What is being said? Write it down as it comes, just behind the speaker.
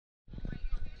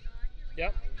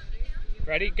Yep.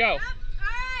 Ready? Go. Yep. All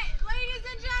right, ladies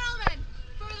and gentlemen,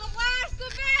 for the last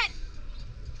event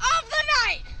of the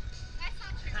night. That's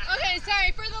not true. Okay,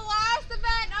 sorry. For the last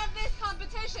event of this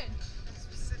competition,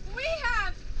 we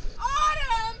have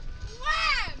Autumn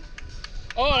Webb.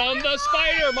 On the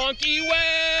spider monkey web.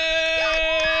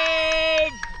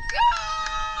 Go!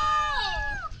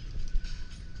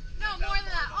 No, more than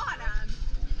that. Autumn.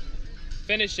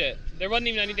 Finish it. There wasn't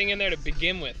even anything in there to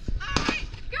begin with. All right,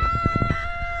 go!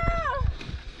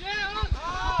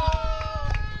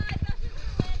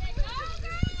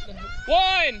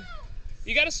 One!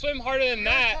 You gotta swim harder than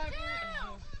that.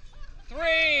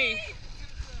 3,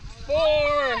 4.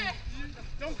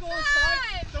 Don't go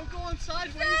inside. Don't go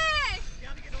inside. 6, 7,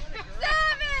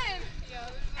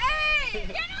 8,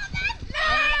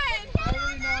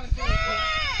 9,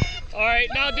 10. Alright,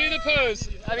 now do the pose.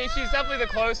 I mean, she's definitely the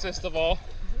closest of all.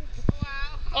 Wow.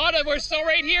 Autumn, we're still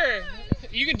right here.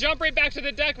 You can jump right back to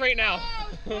the deck right now.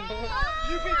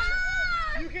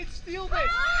 You can steal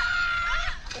this.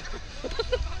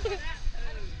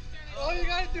 All you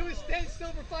gotta do is stand still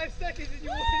for 5 seconds and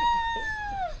you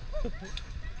win.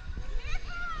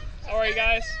 Alright,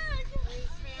 guys.